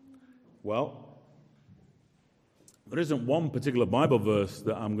Well, there isn't one particular Bible verse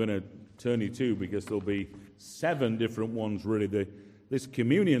that I'm going to turn you to because there'll be 7 different ones, really. This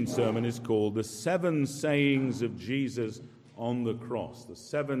communion sermon is called The 7 Sayings of Jesus on the Cross. The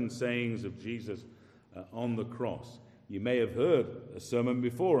 7 Sayings of Jesus on the Cross. You may have heard a sermon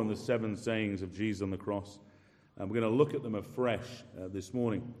before on the 7 Sayings of Jesus on the Cross. And we're going to look at them afresh this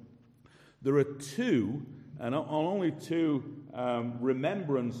morning. There are 2, and only 2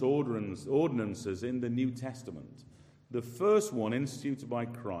 remembrance ordinances in the New Testament. The first one, instituted by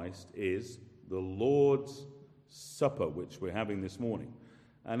Christ, is the Lord's Supper, which we're having this morning.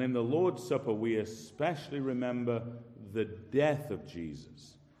 And in the Lord's Supper, we especially remember the death of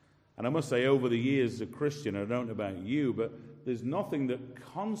Jesus. And I must say, over the years as a Christian, I don't know about you, but there's nothing that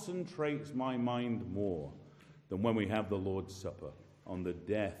concentrates my mind more than when we have the Lord's Supper on the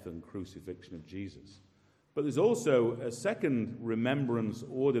death and crucifixion of Jesus. But there's also a second remembrance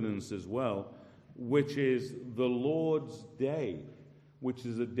ordinance as well, which is the Lord's Day, which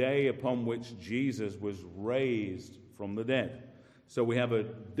is a day upon which Jesus was raised from the dead. So we have a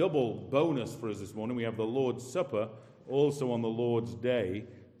double bonus for us this morning. We have the Lord's Supper also on the Lord's Day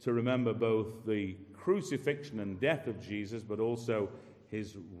to remember both the crucifixion and death of Jesus, but also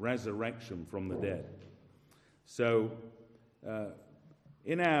his resurrection from the dead. So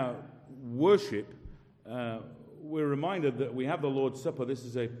in our worship, we're reminded that we have the Lord's Supper. This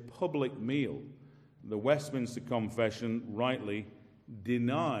is a public meal. The Westminster Confession rightly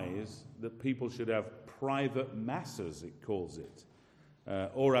denies that people should have private masses, it calls it,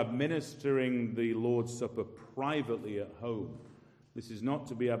 or administering the Lord's Supper privately at home. This is not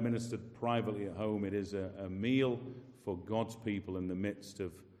to be administered privately at home. It is a meal for God's people in the midst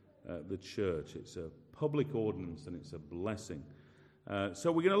of the church. It's a public ordinance and it's a blessing.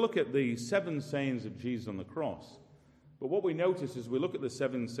 So we're going to look at the 7 sayings of Jesus on the cross. But what we notice as we look at the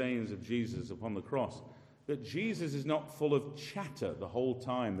 7 sayings of Jesus upon the cross, that Jesus is not full of chatter the whole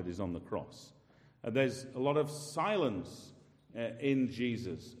time that he's on the cross. There's a lot of silence in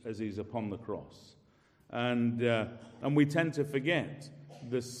Jesus as he's upon the cross. And we tend to forget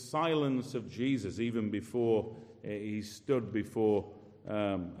the silence of Jesus even before he stood before,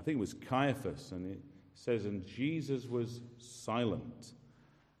 I think it was Caiaphas, and it says, and Jesus was silent.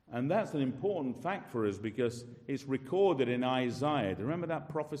 And that's an important fact for us because it's recorded in Isaiah. Do you remember that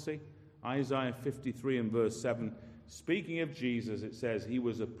prophecy? Isaiah 53 and verse 7. Speaking of Jesus, it says, he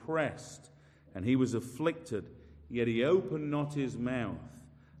was oppressed and he was afflicted, yet he opened not his mouth.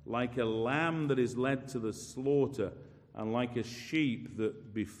 Like a lamb that is led to the slaughter, and like a sheep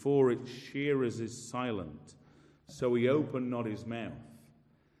that before its shearers is silent, so he opened not his mouth.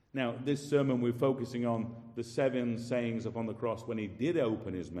 Now, this sermon we're focusing on the 7 sayings upon the cross when he did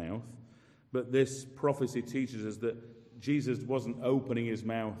open his mouth, but this prophecy teaches us that Jesus wasn't opening his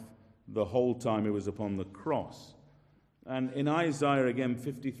mouth the whole time he was upon the cross. And in Isaiah again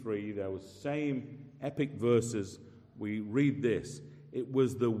 53, those same epic verses, we read this. It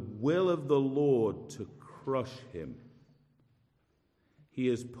was the will of the Lord to crush him. He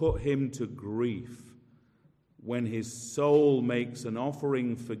has put him to grief. When his soul makes an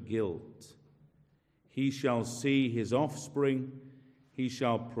offering for guilt, he shall see his offspring, he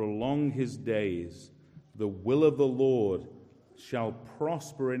shall prolong his days. The will of the Lord shall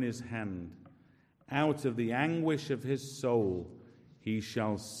prosper in his hand. Out of the anguish of his soul he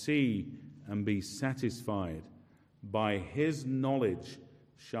shall see and be satisfied. By his knowledge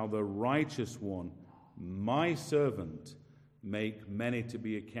shall the righteous one, my servant, make many to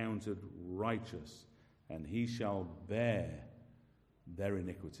be accounted righteous, and he shall bear their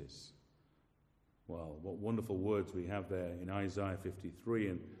iniquities. Well, what wonderful words we have there in Isaiah 53.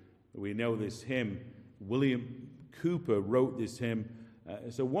 And we know this hymn. William Cooper wrote this hymn.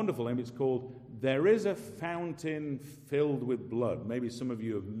 It's a wonderful hymn. It's called, There is a Fountain Filled with Blood. Maybe some of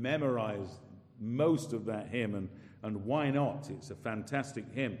you have memorized most of that hymn, and why not? It's a fantastic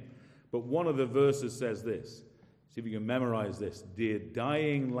hymn. But one of the verses says this. See if you can memorize this. Dear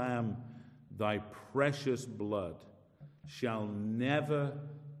dying Lamb, thy precious blood shall never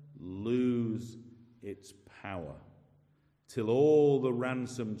lose its power, till all the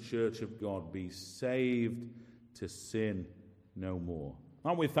ransomed church of God be saved to sin no more.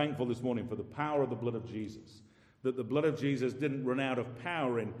 Aren't we thankful this morning for the power of the blood of Jesus? That the blood of Jesus didn't run out of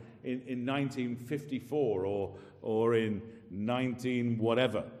power in 1954 or in 19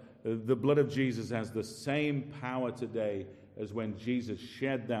 whatever. The blood of Jesus has the same power today as when Jesus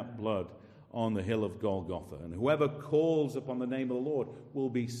shed that blood on the hill of Golgotha. And whoever calls upon the name of the Lord will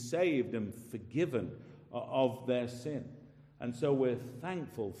be saved and forgiven of their sin. And so we're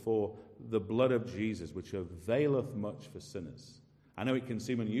thankful for the blood of Jesus, which availeth much for sinners. I know it can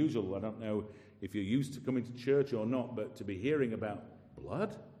seem unusual. I don't know if you're used to coming to church or not, but to be hearing about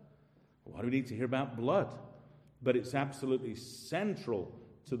blood? Why do we need to hear about blood? But it's absolutely central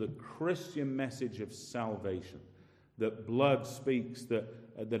to the Christian message of salvation, that blood speaks that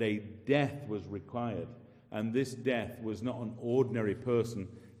a death was required. And this death was not an ordinary person.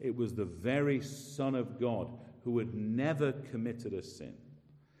 It was the very Son of God who had never committed a sin.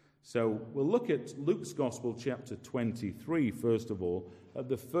 So we'll look at Luke's Gospel, chapter 23, first of all, at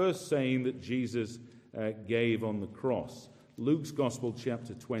the first saying that Jesus gave on the cross. Luke's Gospel,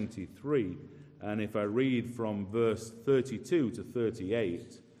 chapter 23, and if I read from verse 32 to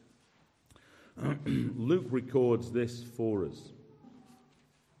 38, Luke records this for us.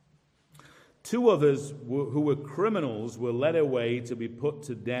 2 others who were criminals were led away to be put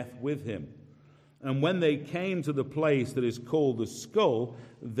to death with him. And when they came to the place that is called the Skull,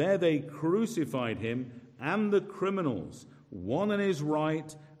 there they crucified him and the criminals, one on his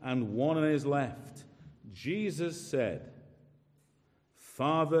right and one on his left. Jesus said,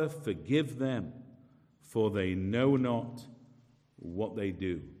 "Father, forgive them, for they know not what they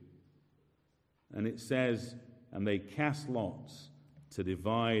do." And it says, and they cast lots to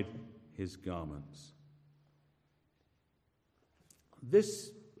divide his garments.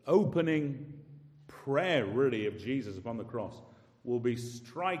 This opening prayer, really, of Jesus upon the cross will be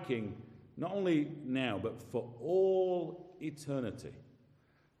striking not only now, but for all eternity.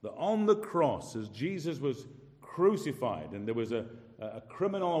 That on the cross, as Jesus was crucified, and there was a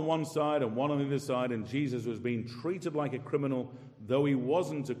criminal on one side and one on the other side, and Jesus was being treated like a criminal, though he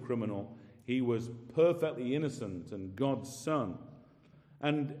wasn't a criminal, he was perfectly innocent and God's Son.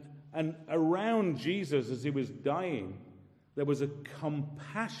 And around Jesus as he was dying, there was a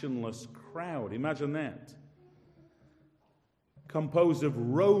compassionless crowd. Imagine that. Composed of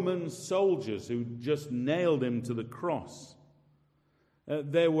Roman soldiers who just nailed him to the cross.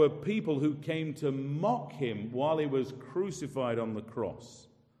 There were people who came to mock him while he was crucified on the cross.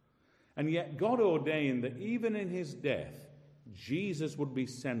 And yet God ordained that even in his death, Jesus would be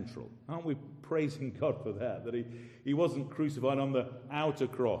central. Aren't we praising God for that? That he wasn't crucified on the outer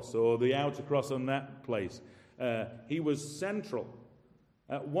cross or the outer cross on that place. He was central.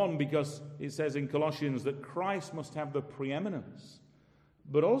 One, because it says in Colossians that Christ must have the preeminence.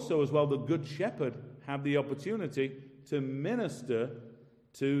 But also as well, the Good Shepherd had the opportunity to minister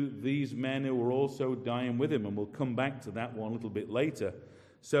to these men who were also dying with him. And we'll come back to that one a little bit later.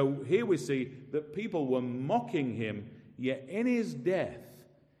 So here we see that people were mocking him, yet in his death,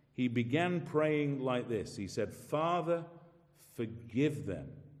 he began praying like this. He said, "Father, forgive them,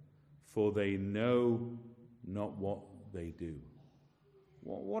 for they know not what they do."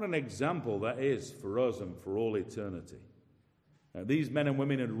 What an example that is for us and for all eternity. Now, these men and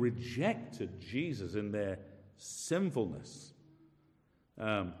women had rejected Jesus in their sinfulness.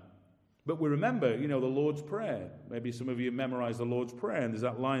 But we remember, the Lord's Prayer. Maybe some of you memorize the Lord's Prayer, and there's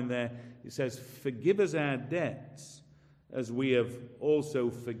that line there. It says, "Forgive us our debts, as we have also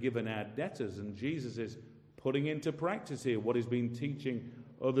forgiven our debtors." And Jesus is putting into practice here what he's been teaching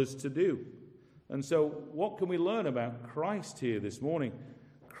others to do. And so what can we learn about Christ here this morning?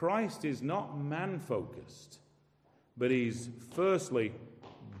 Christ is not man-focused, but he's firstly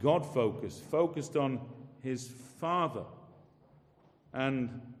God-focused, focused on his Father.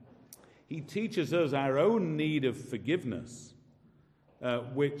 And he teaches us our own need of forgiveness,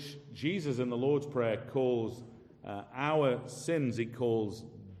 which Jesus in the Lord's Prayer calls our sins, he calls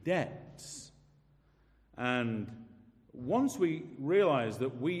debts. And once we realize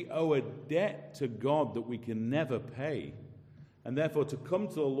that we owe a debt to God that we can never pay, and therefore to come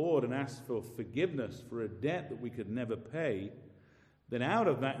to the Lord and ask for forgiveness for a debt that we could never pay, then out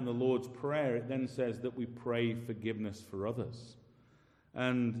of that in the Lord's Prayer, it then says that we pray forgiveness for others.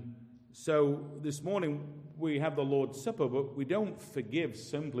 And so this morning we have the Lord's Supper, but we don't forgive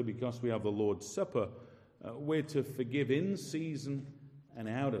simply because we have the Lord's Supper. We're to forgive in season and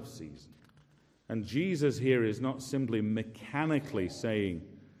out of season. And Jesus here is not simply mechanically saying,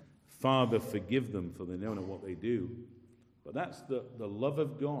 "Father, forgive them, for they know not what they do." But that's the love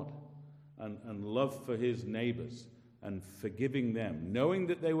of God and love for his neighbors and forgiving them, knowing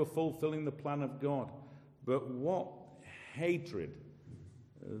that they were fulfilling the plan of God. But what hatred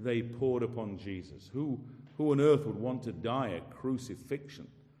they poured upon Jesus. Who on earth would want to die a crucifixion?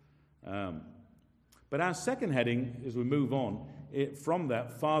 But our second heading, as we move on, from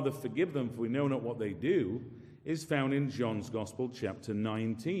that, "Father, forgive them, for we know not what they do," is found in John's Gospel, chapter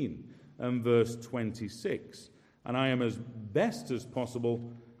 19, and verse 26. And I am as best as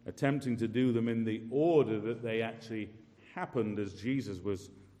possible attempting to do them in the order that they actually happened as Jesus was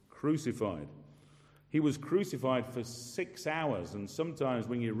crucified. He was crucified for 6 hours, and sometimes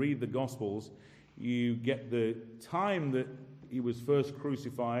when you read the Gospels, you get the time that he was first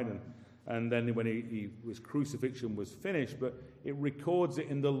crucified and then when his crucifixion was finished, but it records it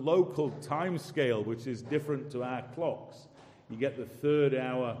in the local time scale, which is different to our clocks. You get the 3rd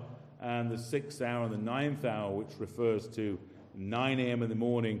hour and the 6th hour and the 9th hour, which refers to 9 a.m. in the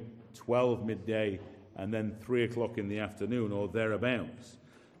morning, 12 midday, and then 3 o'clock in the afternoon or thereabouts.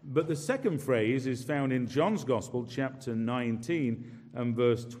 But the second phrase is found in John's Gospel, chapter 19 and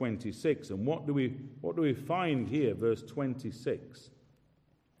verse 26. And what do we find here? Verse 26.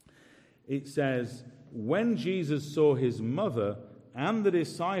 It says, "When Jesus saw his mother and the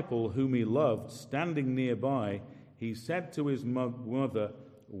disciple whom he loved standing nearby, he said to his mother,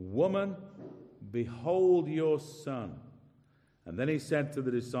 'Woman, behold your son.' And then he said to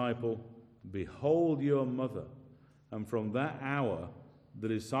the disciple, 'Behold your mother.' And from that hour, the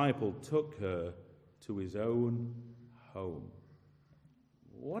disciple took her to his own home."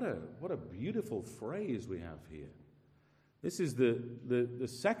 What a beautiful phrase we have here. This is the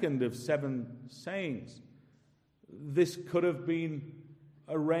second of 7 sayings. This could have been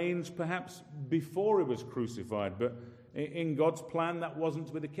arranged perhaps before he was crucified, but in God's plan that wasn't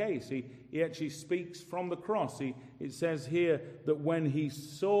to be the case. He actually speaks from the cross. It says here that when he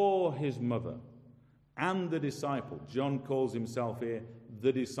saw his mother and the disciple, John calls himself here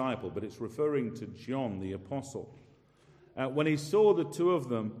the disciple, but it's referring to John the apostle. When he saw the two of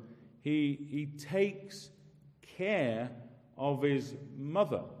them, he takes care of his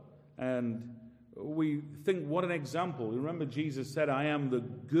mother. And we think, what an example. Remember, Jesus said, "I am the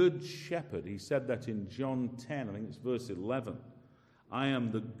good shepherd." He said that in John 10, I think it's verse 11. "I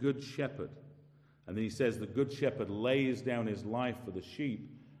am the good shepherd." And then he says, the good shepherd lays down his life for the sheep.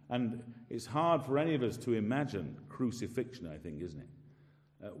 And it's hard for any of us to imagine crucifixion, I think, isn't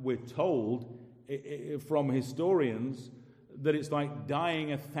it? We're told from historians that it's like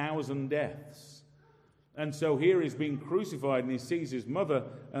dying 1,000 deaths. And so here he's being crucified and he sees his mother,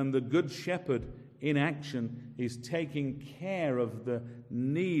 and the good shepherd in action is taking care of the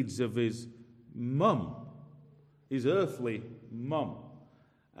needs of his mum, his earthly mum.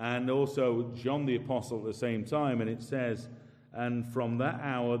 And also John the apostle at the same time, and it says, "And from that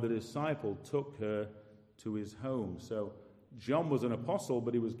hour the disciple took her to his home." So John was an apostle,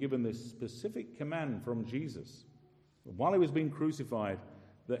 but he was given this specific command from Jesus while he was being crucified,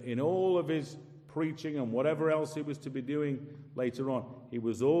 that in all of his preaching and whatever else he was to be doing later on, he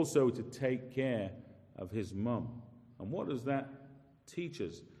was also to take care of his mum. And what does that teach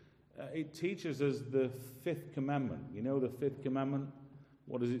us? It teaches us the 5th commandment. You know the 5th commandment?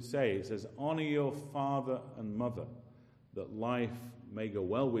 What does it say? It says, "Honor your father and mother, that life may go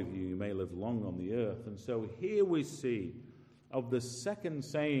well with you, you may live long on the earth." And so here we see of the second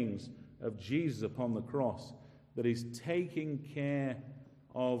sayings of Jesus upon the cross, that he's taking care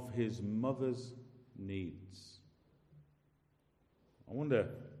of his mother's needs. I wonder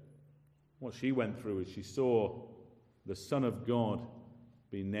what she went through as she saw the Son of God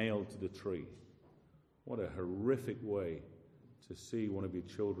be nailed to the tree. What a horrific way to see one of your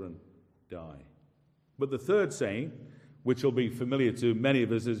children die. But the third saying, which will be familiar to many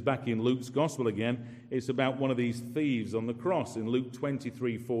of us, is back in Luke's Gospel again. It's about one of these thieves on the cross in Luke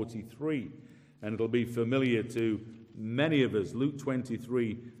 23:43. And it'll be familiar to many of us. Luke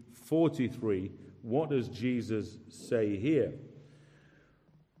 23:43. What does Jesus say here?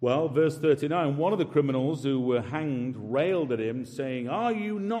 Well, verse 39, one of the criminals who were hanged railed at him, saying, "Are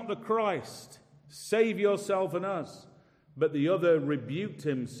you not the Christ? Save yourself and us." But the other rebuked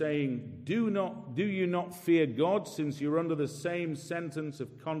him, saying, Do you not fear God, since you're under the same sentence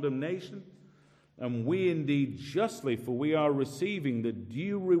of condemnation? And we indeed justly, for we are receiving the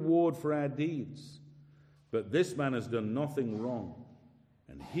due reward for our deeds. But this man has done nothing wrong.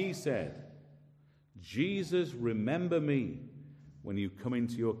 And he said, "Jesus, remember me when you come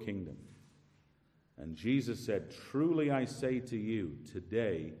into your kingdom." And Jesus said, "Truly I say to you,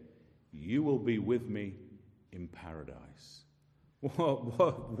 today you will be with me in paradise."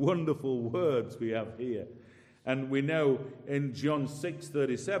 What wonderful words we have here. And we know in John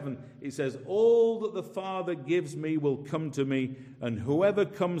 6:37, it says, "All that the Father gives me will come to me, and whoever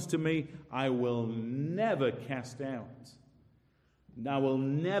comes to me, I will never cast out." I will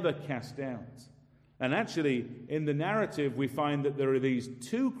never cast out. And actually, in the narrative, we find that there are these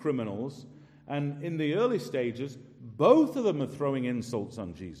 2 criminals, and in the early stages, both of them are throwing insults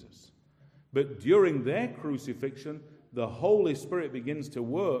on Jesus. But during their crucifixion, the Holy Spirit begins to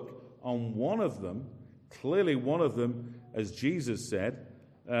work on one of them. Clearly one of them, as Jesus said,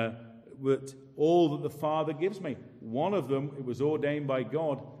 that all that the Father gives me. One of them, it was ordained by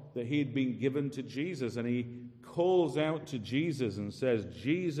God that he had been given to Jesus, and he calls out to Jesus and says,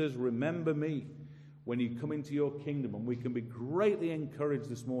 Jesus, remember me when you come into your kingdom. And we can be greatly encouraged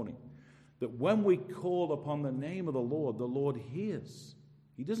this morning that when we call upon the name of the Lord hears.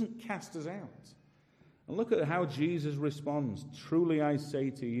 He doesn't cast us out. And look at how Jesus responds. Truly I say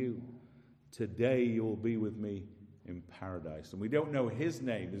to you, today you will be with me in paradise. And we don't know his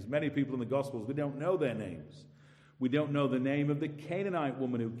name. There's many people in the Gospels, we don't know their names. We don't know the name of the Canaanite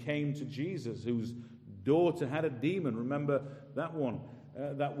woman who came to Jesus, whose daughter had a demon. Remember that one,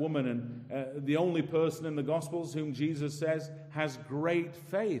 that woman, and the only person in the Gospels whom Jesus says has great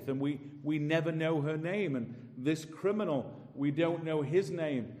faith, and we never know her name. And this criminal, we don't know his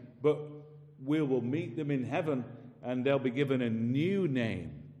name, but we will meet them in heaven, and they'll be given a new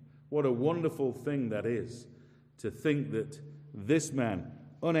name. What a wonderful thing that is, to think that this man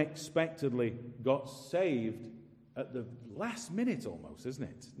unexpectedly got saved at the last minute almost, isn't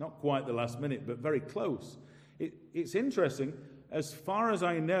it? Not quite the last minute, but very close. It's interesting. As far as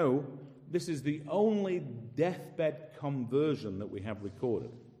I know, this is the only deathbed conversion that we have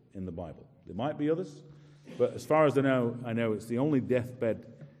recorded in the Bible. There might be others, but as far as I know it's the only deathbed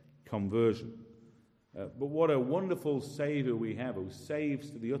conversion. But what a wonderful Savior we have, who saves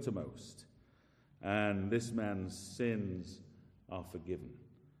to the uttermost. And this man's sins are forgiven.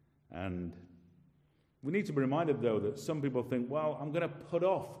 And we need to be reminded, though, that some people think, well, I'm going to put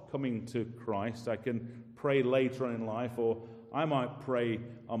off coming to Christ. I can pray later on in life, or I might pray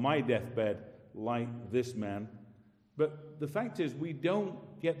on my deathbed like this man. But the fact is, we don't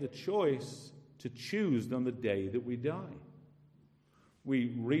get the choice to choose on the day that we die.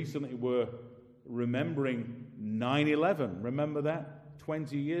 We recently were remembering 9/11. Remember that?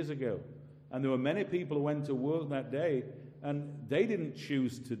 20 years ago. And there were many people who went to work that day, and they didn't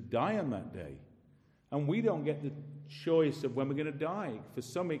choose to die on that day. And we don't get the choice of when we're going to die. For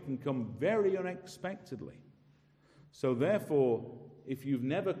some, it can come very unexpectedly. So therefore, if you've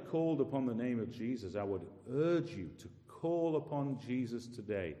never called upon the name of Jesus, I would urge you to call upon Jesus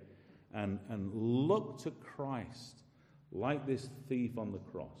today and look to Christ like this thief on the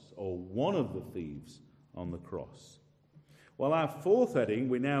cross, or one of the thieves on the cross. Well, our fourth heading,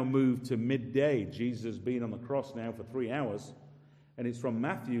 we now move to midday. Jesus has been on the cross now for 3 hours. And it's from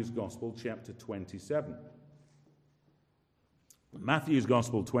Matthew's Gospel, chapter 27. Matthew's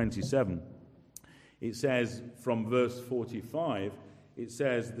Gospel 27, it says from verse 45, it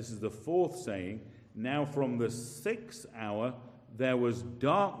says, this is the fourth saying, now from the 6th hour there was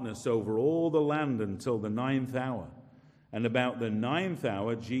darkness over all the land until the 9th hour. And about the 9th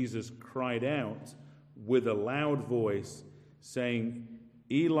hour Jesus cried out with a loud voice, saying,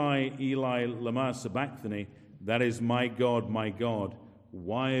 Eli, Eli, lama sabachthani, that is, my God,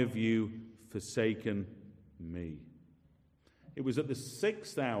 why have you forsaken me? It was at the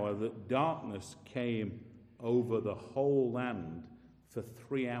 6th hour that darkness came over the whole land for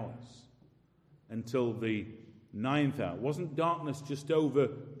 3 hours until the 9th hour. It wasn't darkness just over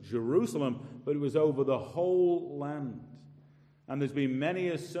Jerusalem, but it was over the whole land. And there's been many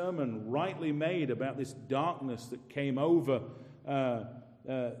a sermon rightly made about this darkness that came over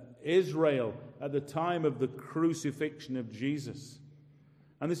Israel at the time of the crucifixion of Jesus.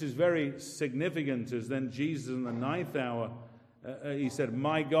 And this is very significant, as then Jesus in the 9th hour, he said,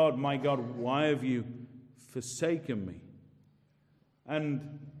 my God, why have you forsaken me?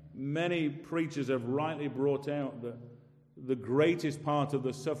 And many preachers have rightly brought out that the greatest part of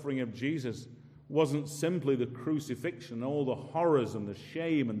the suffering of Jesus wasn't simply the crucifixion, all the horrors and the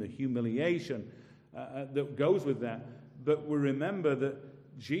shame and the humiliation that goes with that, but we remember that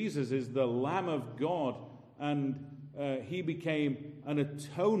Jesus is the Lamb of God, and he became an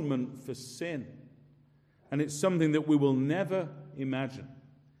atonement for sin. And it's something that we will never imagine.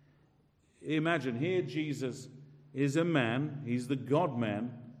 Imagine, here Jesus is a man, he's the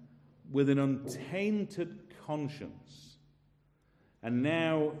God-man, with an untainted conscience. And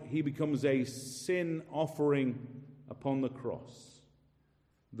now he becomes a sin offering upon the cross.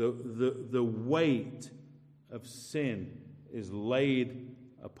 The weight of sin is laid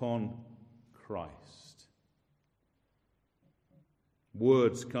upon Christ.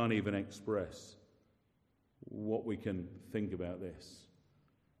 Words can't even express what we can think about this.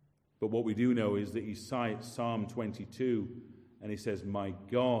 But what we do know is that he cites Psalm 22, and he says, my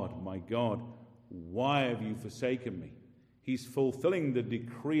God, why have you forsaken me? He's fulfilling the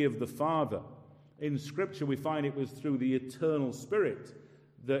decree of the Father. In Scripture, we find it was through the eternal Spirit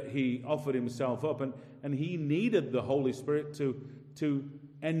that he offered himself up, and he needed the Holy Spirit to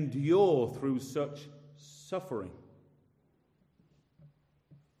endure through such suffering.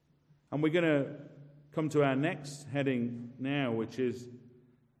 And we're going to come to our next heading now, which is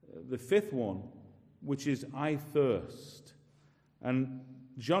the fifth one, which is I thirst. And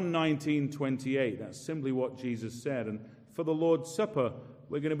John 19:28, that's simply what Jesus said. And for the Lord's Supper,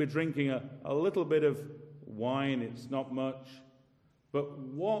 we're going to be drinking a little bit of wine. It's not much. But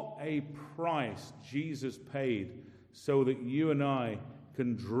what a price Jesus paid so that you and I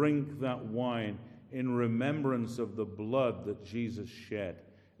can drink that wine in remembrance of the blood that Jesus shed,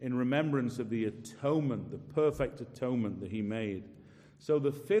 in remembrance of the atonement, the perfect atonement that he made. So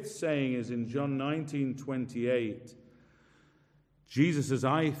the fifth saying is in John 19:28, Jesus says,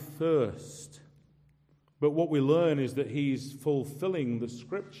 I thirst. But what we learn is that he's fulfilling the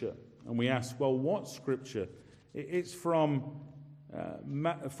scripture. And we ask, well, what scripture? It's from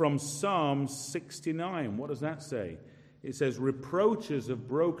Psalm 69. What does that say? It says, reproaches have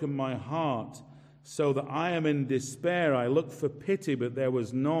broken my heart, so that I am in despair. I looked for pity, but there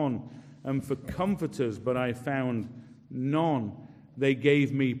was none, and for comforters, but I found none. They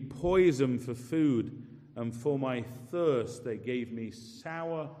gave me poison for food, and for my thirst they gave me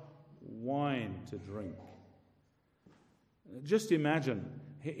sour wine to drink. Just imagine,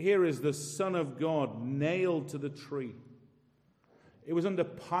 here is the Son of God nailed to the tree. It was under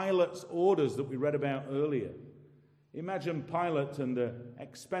Pilate's orders that we read about earlier. Imagine Pilate and the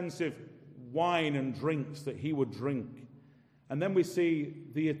expensive wine and drinks that he would drink. And then we see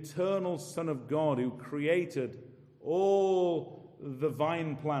the eternal Son of God who created all the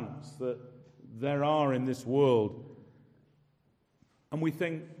vine plants that there are in this world. And we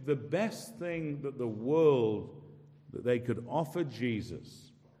think the best thing that the world, that they could offer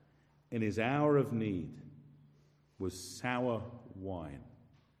Jesus in his hour of need was sour wine.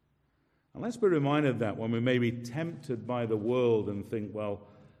 And let's be reminded of that when we may be tempted by the world and think, well,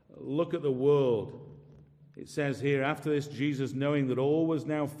 look at the world. It says here, after this, Jesus, knowing that all was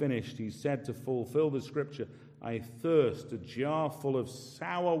now finished, he said to fulfill the scripture, I thirst. A jar full of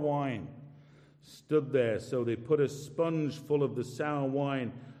sour wine stood there. So they put a sponge full of the sour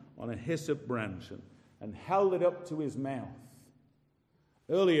wine on a hyssop branch and held it up to his mouth.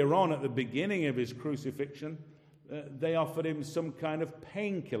 Earlier on, at the beginning of his crucifixion, they offered him some kind of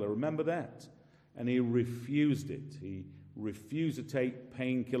painkiller. Remember that? And he refused it. He refused to take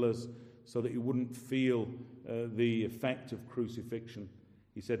painkillers so that he wouldn't feel the effect of crucifixion.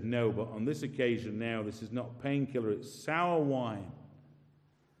 He said, no, but on this occasion now, this is not painkiller, it's sour wine.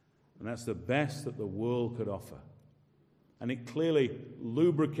 And that's the best that the world could offer. And it clearly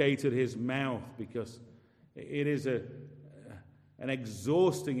lubricated his mouth because it is an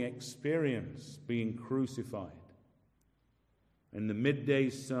exhausting experience being crucified. In the midday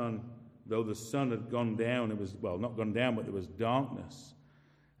sun, though the sun had gone down, it was, well, not gone down, but there was darkness.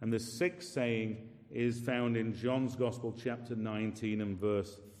 And the sixth saying is found in John's Gospel, chapter 19 and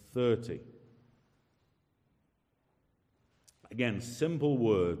verse 30. Again, simple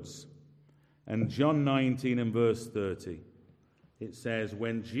words. And John 19 and verse 30, it says,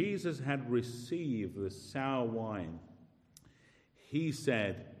 when Jesus had received the sour wine, he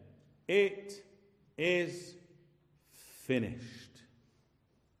said, it is finished.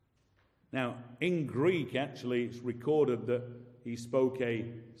 Now, in Greek, actually, it's recorded that he spoke a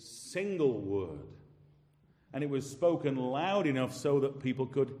single word. And it was spoken loud enough so that people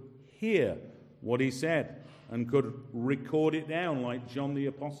could hear what he said and could record it down like John the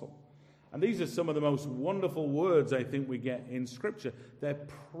Apostle. And these are some of the most wonderful words I think we get in Scripture. They're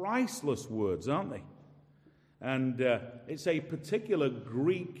priceless words, aren't they? And it's a particular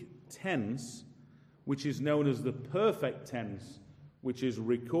Greek tense, which is known as the perfect tense, which is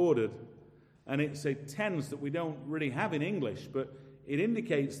recorded. And it's a tense that we don't really have in English, but it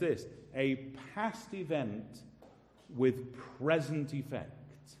indicates this: a past event with present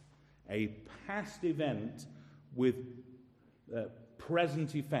effect. A past event with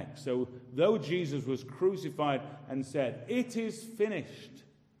present effect. So though Jesus was crucified and said, it is finished,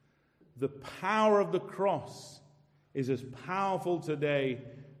 the power of the cross is as powerful today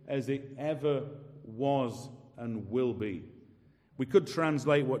as it ever was and will be. We could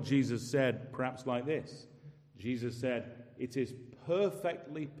translate what Jesus said perhaps like this. Jesus said, it is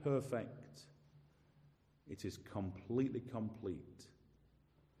perfectly perfect. It is completely complete.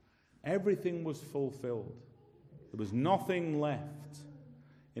 Everything was fulfilled. There was nothing left.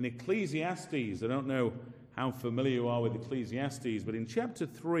 In Ecclesiastes, I don't know how familiar you are with Ecclesiastes, but in chapter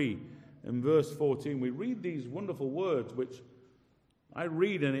 3 and verse 14, we read these wonderful words, which I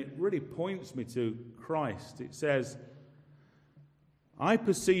read and it really points me to Christ. It says, I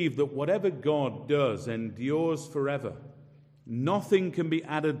perceive that whatever God does endures forever. Nothing can be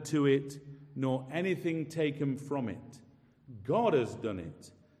added to it, nor anything taken from it. God has done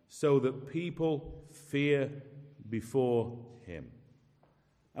it, so that people fear before him.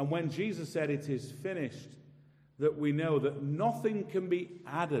 And when Jesus said it is finished, that we know that nothing can be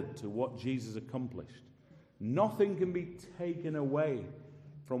added to what Jesus accomplished. Nothing can be taken away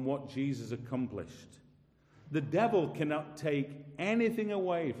from what Jesus accomplished. The devil cannot take anything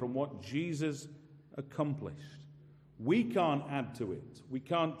away from what Jesus accomplished. We can't add to it. We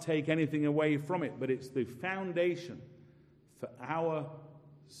can't take anything away from it, but it's the foundation for our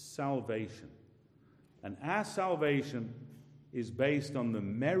salvation. And our salvation is based on the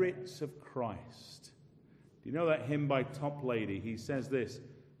merits of Christ. Do you know that hymn by Toplady? He says this,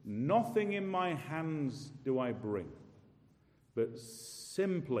 "Nothing in my hands do I bring, but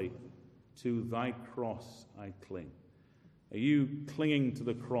simply to thy cross I cling." Are you clinging to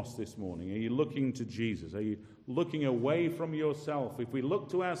the cross this morning? Are you looking to Jesus? Are you looking away from yourself? If we look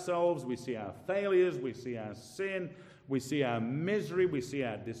to ourselves, we see our failures, we see our sin, we see our misery, we see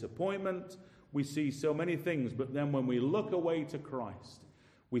our disappointment, we see so many things. But then when we look away to Christ,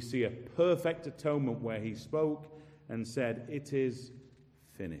 we see a perfect atonement where he spoke and said, "It is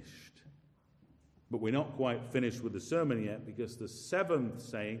finished." But we're not quite finished with the sermon yet, because the seventh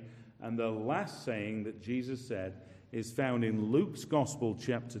saying and the last saying that Jesus said is found in Luke's Gospel,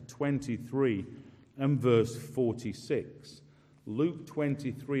 chapter 23 and verse 46. Luke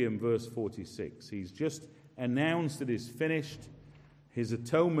 23 and verse 46. He's just announced it is finished. His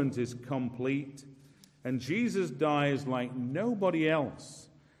atonement is complete. And Jesus dies like nobody else.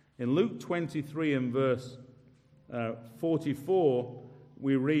 In Luke 23 and verse 44,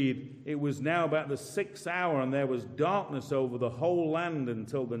 we read, "It was now about the 6th hour, and there was darkness over the whole land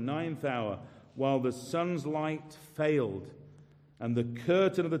until the 9th hour, while the sun's light failed, and the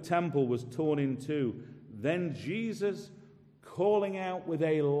curtain of the temple was torn in two. Then Jesus, calling out with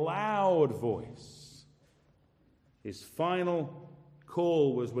a loud voice," his final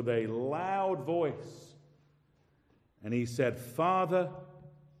call was with a loud voice, and he said, "Father,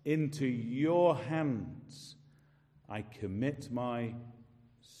 into your hands I commit my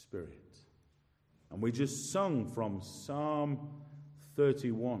spirit." And we just sung from Psalm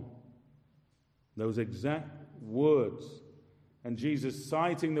 31. Those exact words. And Jesus,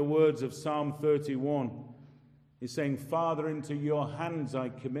 citing the words of Psalm 31, is saying, "Father, into your hands I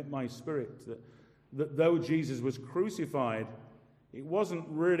commit my spirit." That though Jesus was crucified, it wasn't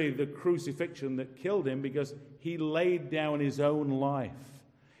really the crucifixion that killed him, because he laid down his own life.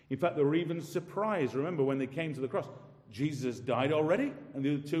 In fact, they were even surprised. Remember, when they came to the cross, Jesus died already, and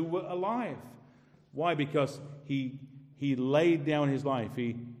the other two were alive. Why? Because he laid down his life.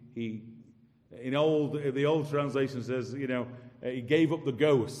 The old translation says, he gave up the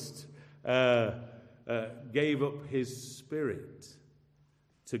ghost, gave up his spirit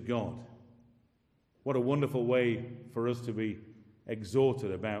to God. What a wonderful way for us to be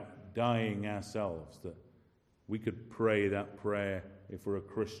exhorted about dying ourselves, that we could pray that prayer if we're a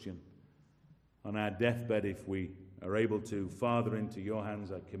Christian. On our deathbed, if we are able to, "Father, into your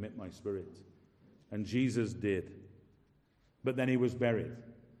hands I commit my spirit." And Jesus did. But then he was buried.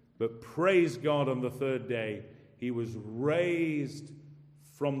 But praise God, on the third day, he was raised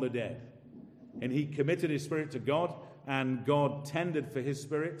from the dead. And he committed his spirit to God, and God tendered for his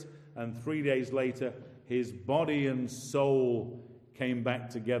spirit. And 3 days later, his body and soul came back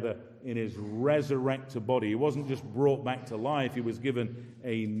together in his resurrected body. He wasn't just brought back to life, he was given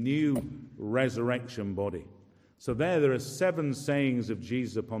a new resurrection body. So there are 7 sayings of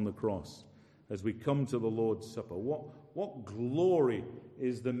Jesus upon the cross as we come to the Lord's Supper. What glory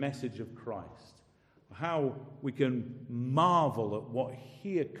is the message of Christ. How we can marvel at what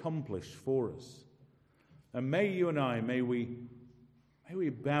he accomplished for us. And may you and I, may we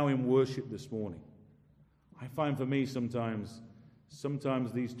bow in worship this morning. I find for me sometimes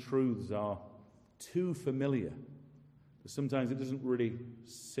these truths are too familiar. Sometimes it doesn't really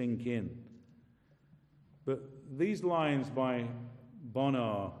sink in. But these lines by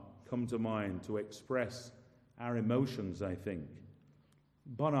Bonar come to mind to express our emotions, I think.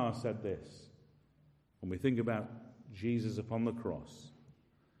 Bonar said this, when we think about Jesus upon the cross: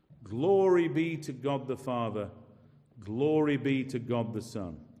 "Glory be to God the Father, glory be to God the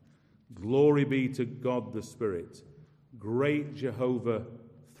Son, glory be to God the Spirit, great Jehovah,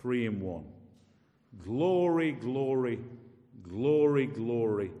 3 in 1. Glory, glory, glory,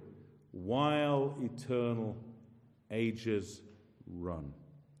 glory, while eternal ages run.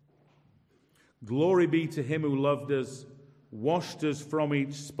 Glory be to him who loved us, washed us from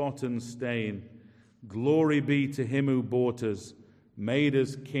each spot and stain. Glory be to him who bought us, made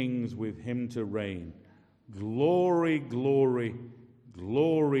us kings with him to reign. Glory, glory,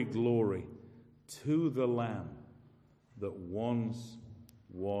 glory, glory to the Lamb that once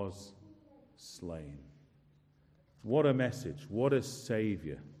was slain." What a message. What a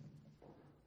Savior.